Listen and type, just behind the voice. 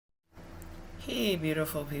Hey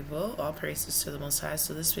beautiful people, all praises to the Most High.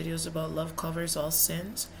 So this video is about love covers all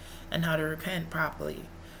sins and how to repent properly.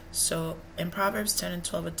 So in Proverbs 10 and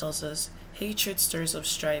 12 it tells us, hatred stirs up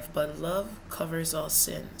strife, but love covers all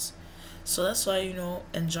sins. So that's why,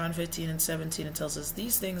 in John 15 and 17 it tells us,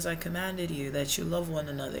 these things I commanded you, that you love one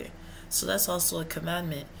another. So that's also a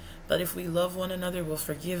commandment. But if we love one another, we'll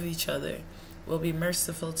forgive each other, we'll be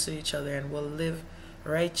merciful to each other, and we'll live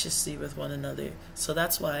righteously with one another. So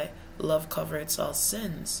that's why love covers all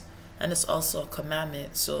sins, and it's also a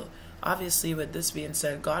commandment. So obviously, with this being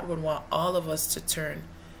said, God would want all of us to turn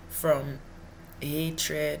from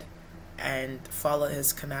hatred and follow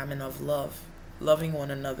his commandment of loving one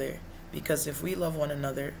another. Because if we love one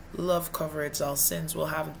another, love covers all sins.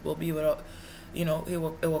 We'll be without, it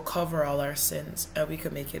will cover all our sins, and we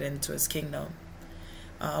can make it into his kingdom.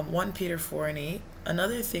 1 Peter 4 and 8,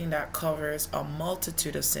 another thing that covers a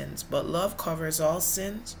multitude of sins, but love covers all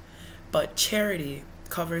sins, but charity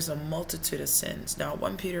covers a multitude of sins. Now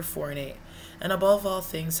 1 Peter 4 and 8, and above all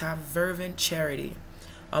things have fervent charity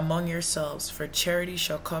among yourselves, for charity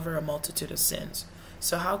shall cover a multitude of sins.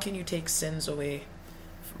 So how can you take sins away?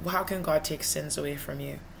 How can God take sins away from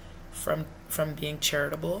you? From being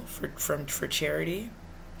charitable, for charity,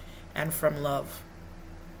 and from love.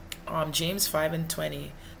 James 5 and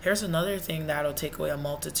 20. Here's another thing that'll take away a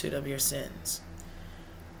multitude of your sins.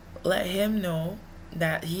 Let him know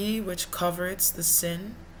that he which covereth the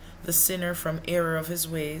sinner from error of his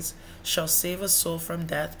ways, shall save a soul from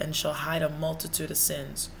death, and shall hide a multitude of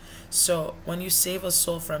sins. So when you save a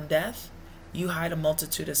soul from death, you hide a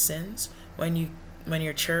multitude of sins. When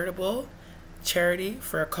you're charitable, charity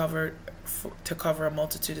to cover a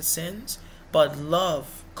multitude of sins, but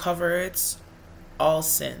love covers all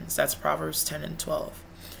sins. That's Proverbs 10 and 12.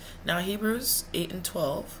 Now Hebrews 8 and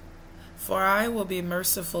 12. For I will be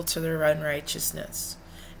merciful to their unrighteousness,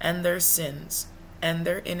 and their sins, and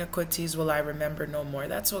their iniquities will I remember no more.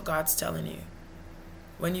 That's what God's telling you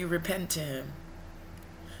when you repent to him.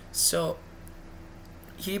 So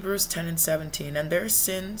Hebrews 10 and 17. And their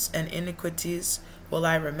sins and iniquities will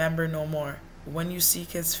I remember no more. When you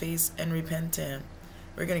seek his face and repent to him.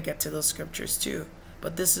 We're going to get to those scriptures too.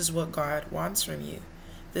 But this is what God wants from you.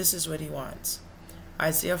 This is what he wants.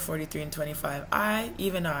 Isaiah 43 and 25. I,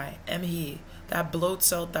 even I, am he that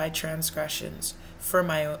blots out thy transgressions for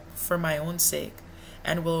my own sake,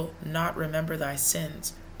 and will not remember thy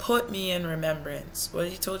sins. Put me in remembrance. What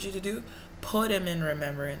he told you to do? Put him in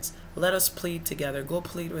remembrance. Let us plead together. Go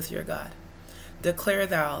plead with your God. Declare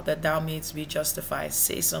thou that thou mayest be justified.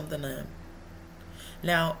 Say something to him.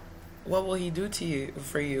 Now, what will he do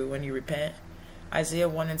for you when you repent? Isaiah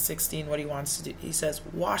 1 and 16, what he wants to do. He says,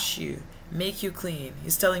 wash you, make you clean.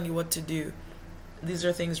 He's telling you what to do. These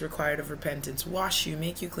are things required of repentance. Wash you,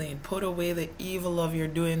 make you clean. Put away the evil of your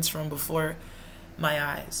doings from before my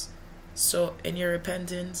eyes. So in your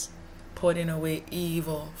repentance, putting away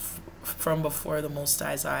evil from before the Most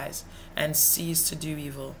High's eyes, and cease to do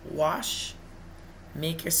evil. Wash,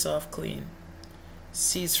 make yourself clean.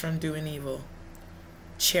 Cease from doing evil.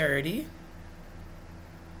 Charity,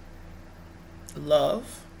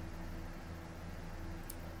 love,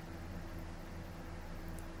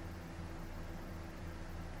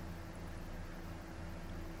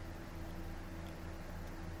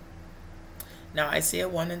 now Isaiah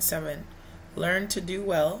 1 and 7. Learn to do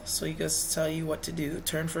well. So he goes to tell you what to do.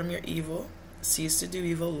 Turn from your evil. Cease to do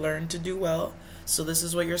evil. Learn to do well. So this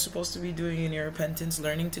is what you're supposed to be doing in your repentance.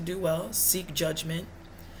 Learning to do well. Seek judgment.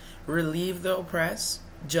 Relieve the oppressed.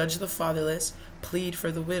 Judge the fatherless. Plead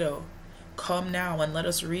for the widow. Come now and let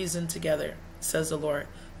us reason together, says the Lord.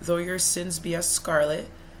 Though your sins be as scarlet,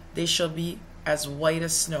 they shall be as white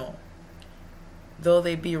as snow. Though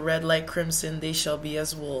they be red like crimson, they shall be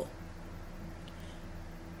as wool.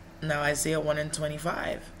 Now Isaiah 1 and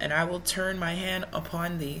 25. And I will turn my hand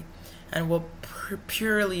upon thee, and will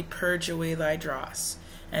purely purge away thy dross,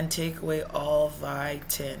 and take away all thy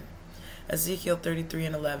tin. Ezekiel 33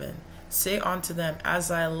 and 11. Say unto them, as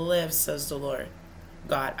I live, says the Lord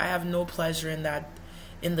God, I have no pleasure in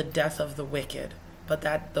the death of the wicked, but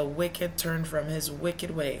that the wicked turn from his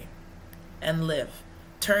wicked way and live.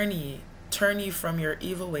 Turn ye from your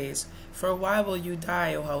evil ways, for why will you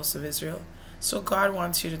die, O house of Israel? So God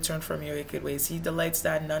wants you to turn from your wicked ways. He delights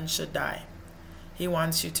that none should die. He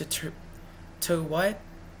wants you to what?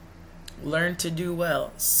 Learn to do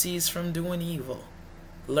well. Cease from doing evil.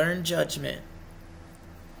 Learn judgment.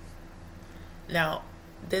 Now,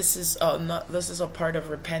 this is a part of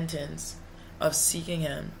repentance, of seeking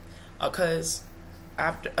him, because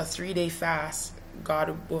after a 3-day fast,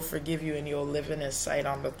 God will forgive you and you'll live in his sight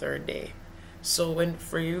on the 3rd day. So when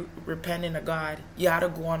for you repenting to God, you had to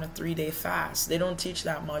go on a 3-day fast. They don't teach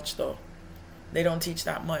that much though. They don't teach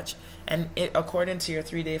that much. And according to your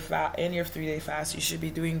 3-day fast, in your 3-day fast, you should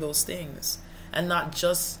be doing those things, and not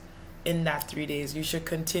just in that 3 days. You should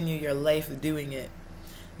continue your life doing it.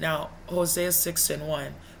 Now, Hosea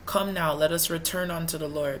 6:1. Come now, let us return unto the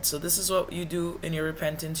Lord. So this is what you do in your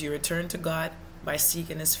repentance. You return to God by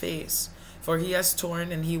seeking his face. For he has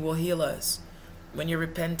torn and he will heal us. When you're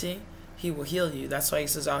repenting, he will heal you. That's why he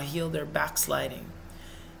says, I'll heal their backsliding.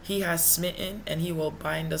 He has smitten and he will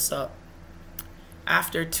bind us up.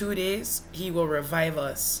 After 2 days, he will revive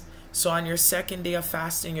us. So on your 2nd day of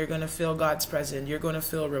fasting, you're going to feel God's presence. You're going to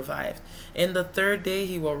feel revived. In the 3rd day,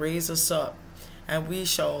 he will raise us up, and we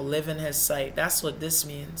shall live in his sight. That's what this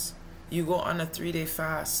means. You go on a 3-day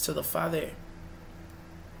fast to the Father.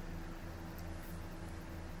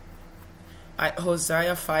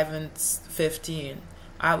 Hosea 5:15.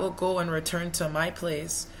 I will go and return to my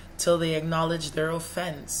place till they acknowledge their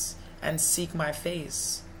offense and seek my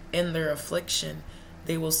face. In their affliction,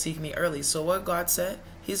 they will seek me early. So what God said,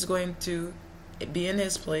 he's going to be in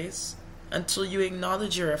his place until you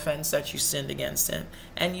acknowledge your offense that you sinned against him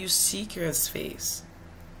and you seek his face.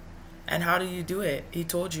 And how do you do it? He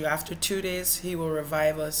told you after 2 days, he will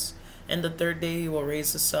revive us. In the 3rd day, he will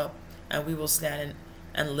raise us up, and we will stand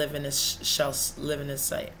and live in his, shall live in his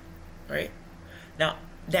sight. Right? Now,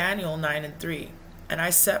 Daniel 9:3. And I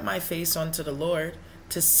set my face unto the Lord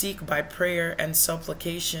to seek by prayer and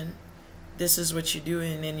supplication. This is what you do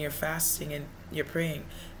in your fasting and your praying,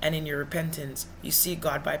 and in your repentance. You seek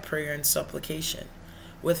God by prayer and supplication,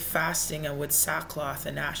 with fasting and with sackcloth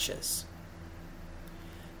and ashes.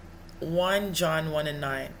 1 John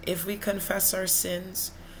 1:9. If we confess our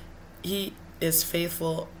sins, he is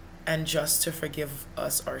faithful and just to forgive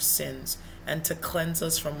us our sins and to cleanse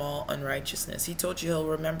us from all unrighteousness. He told you he'll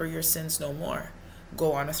remember your sins no more.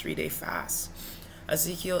 Go on a 3-day fast.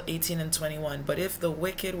 Ezekiel 18:21. But if the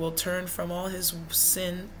wicked will turn from all his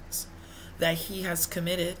sins that he has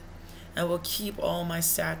committed, and will keep all my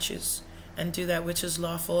statutes, and do that which is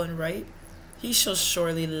lawful and right, he shall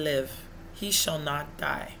surely live, he shall not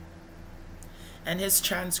die. And his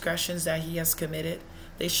transgressions that he has committed,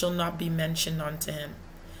 they shall not be mentioned unto him.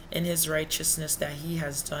 In his righteousness that he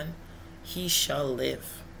has done, he shall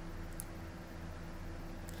live.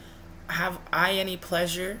 Have I any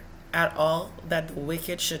pleasure at all that the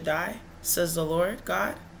wicked should die, says the Lord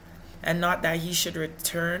God, and not that he should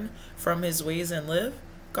return from his ways and live?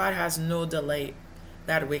 God has no delight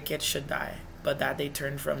that wicked should die, but that they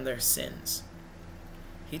turn from their sins.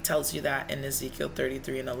 He tells you that in Ezekiel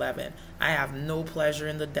 33:11. I have no pleasure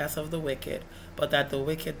in the death of the wicked, but that the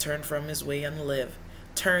wicked turn from his way and live.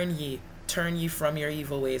 Turn ye from your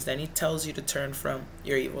evil ways. Then he tells you to turn from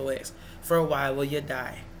your evil ways. For a while will you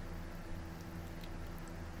die.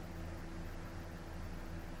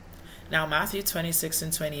 Now Matthew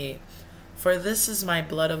 26:28. For this is my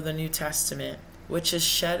blood of the New Testament, which is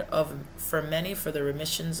shed for many for the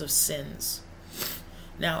remissions of sins.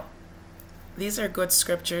 Now, these are good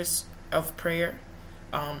scriptures of prayer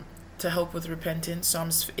to help with repentance.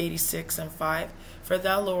 Psalms 86:5. For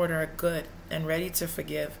thou, Lord, art good and ready to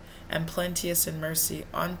forgive, and plenteous in mercy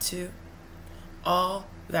unto all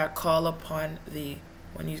that call upon thee.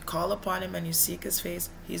 When you call upon him and you seek his face,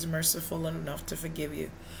 he's merciful enough to forgive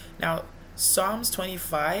you. Now, Psalms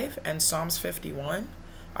 25 and Psalms 51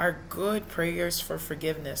 are good prayers for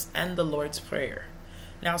forgiveness and the Lord's Prayer.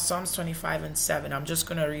 Now, Psalms 25:7, I'm just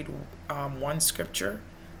going to read one scripture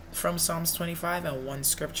from Psalms 25 and one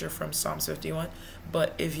scripture from Psalms 51.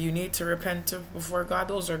 But if you need to repent before God,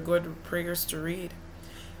 those are good prayers to read.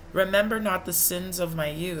 Remember not the sins of my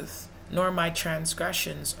youth, nor my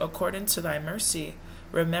transgressions. According to thy mercy,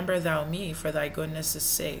 remember thou me for thy goodness'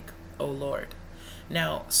 sake, O Lord.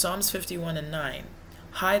 Now, Psalms 51:9.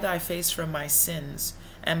 Hide thy face from my sins,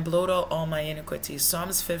 and blot out all my iniquities.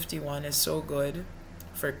 Psalms 51 is so good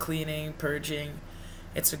for cleaning, purging.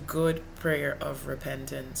 It's a good prayer of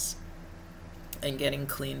repentance and getting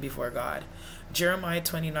clean before God. Jeremiah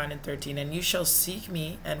 29:13. And you shall seek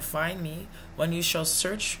me and find me when you shall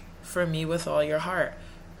search for me with all your heart.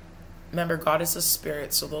 Remember, God is a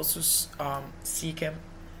spirit, so those who seek him,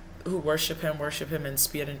 who worship him in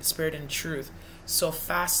spirit and truth. So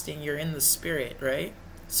fasting, you're in the spirit, right?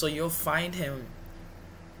 So you'll find him.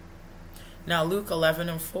 Now Luke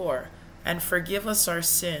 11:4. And forgive us our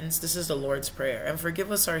sins. This is the Lord's Prayer. And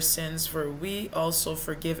forgive us our sins, for we also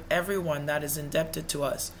forgive everyone that is indebted to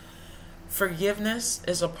us. Forgiveness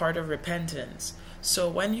is a part of repentance. So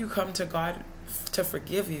when you come to God to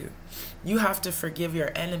forgive you, you have to forgive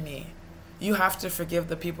your enemy. You have to forgive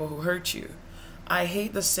the people who hurt you. I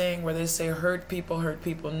hate the saying where they say hurt people hurt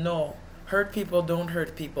people. No, hurt people don't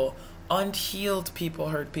hurt people. Unhealed people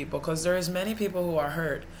hurt people, because there is many people who are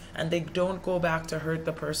hurt and they don't go back to hurt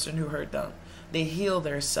the person who hurt them. They heal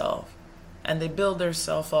their self and they build their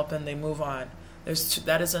self up and they move on.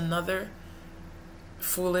 That is another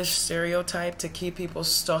foolish stereotype, to keep people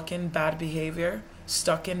stuck in bad behavior,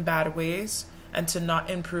 stuck in bad ways, and to not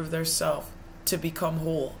improve their self to become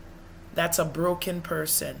whole. That's a broken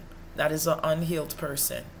person. That is an unhealed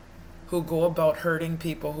person who go about hurting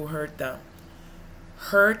people who hurt them.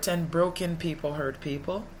 Hurt and broken people hurt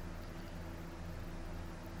people.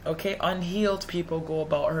 Okay, unhealed people go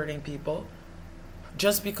about hurting people.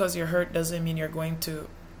 Just because you're hurt doesn't mean you're going to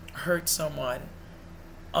hurt someone.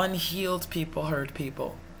 Unhealed people hurt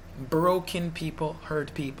people. Broken people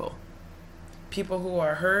hurt people. People who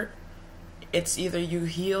are hurt, it's either you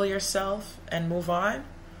heal yourself and move on,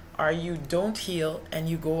 or you don't heal and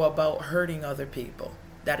you go about hurting other people.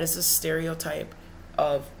 That is a stereotype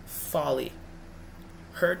of folly.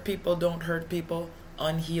 Hurt people don't hurt people.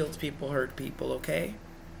 Unhealed people hurt people, okay?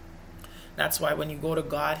 That's why when you go to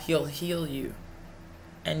God, He'll heal you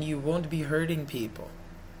and you won't be hurting people.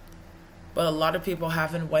 But a lot of people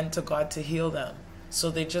haven't went to God to heal them, so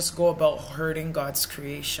they just go about hurting God's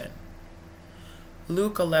creation.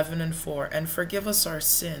 Luke 11:4, and forgive us our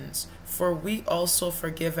sins, for we also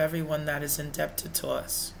forgive everyone that is indebted to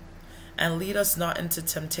us. And lead us not into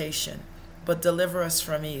temptation, but deliver us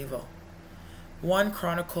from evil. 1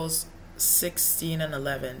 Chronicles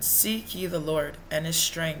 16:11, seek ye the Lord and His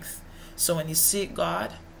strength. So when you seek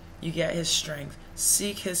God, you get His strength.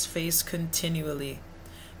 Seek His face continually.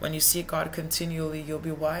 When you seek God continually, you'll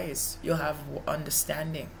be wise. You'll have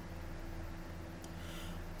understanding.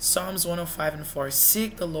 Psalms 105:4,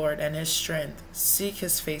 seek the Lord and His strength. Seek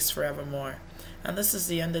His face forevermore. And this is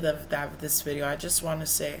the end of this video. I just want to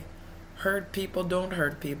say, hurt people don't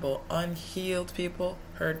hurt people. Unhealed people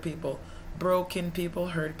hurt people. Broken people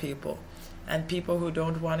hurt people. And people who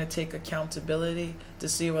don't want to take accountability to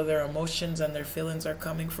see where their emotions and their feelings are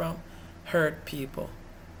coming from hurt people.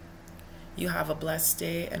 You have a blessed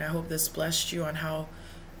day, and I hope this blessed you on how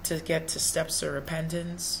to get to steps of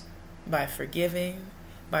repentance by forgiving,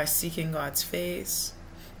 by seeking God's face,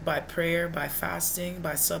 by prayer, by fasting,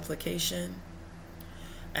 by supplication,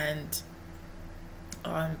 and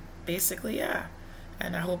basically, yeah.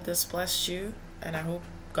 And I hope this blessed you, and I hope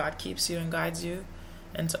God keeps you and guides you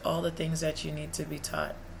into all the things that you need to be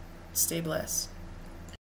taught. Stay blessed.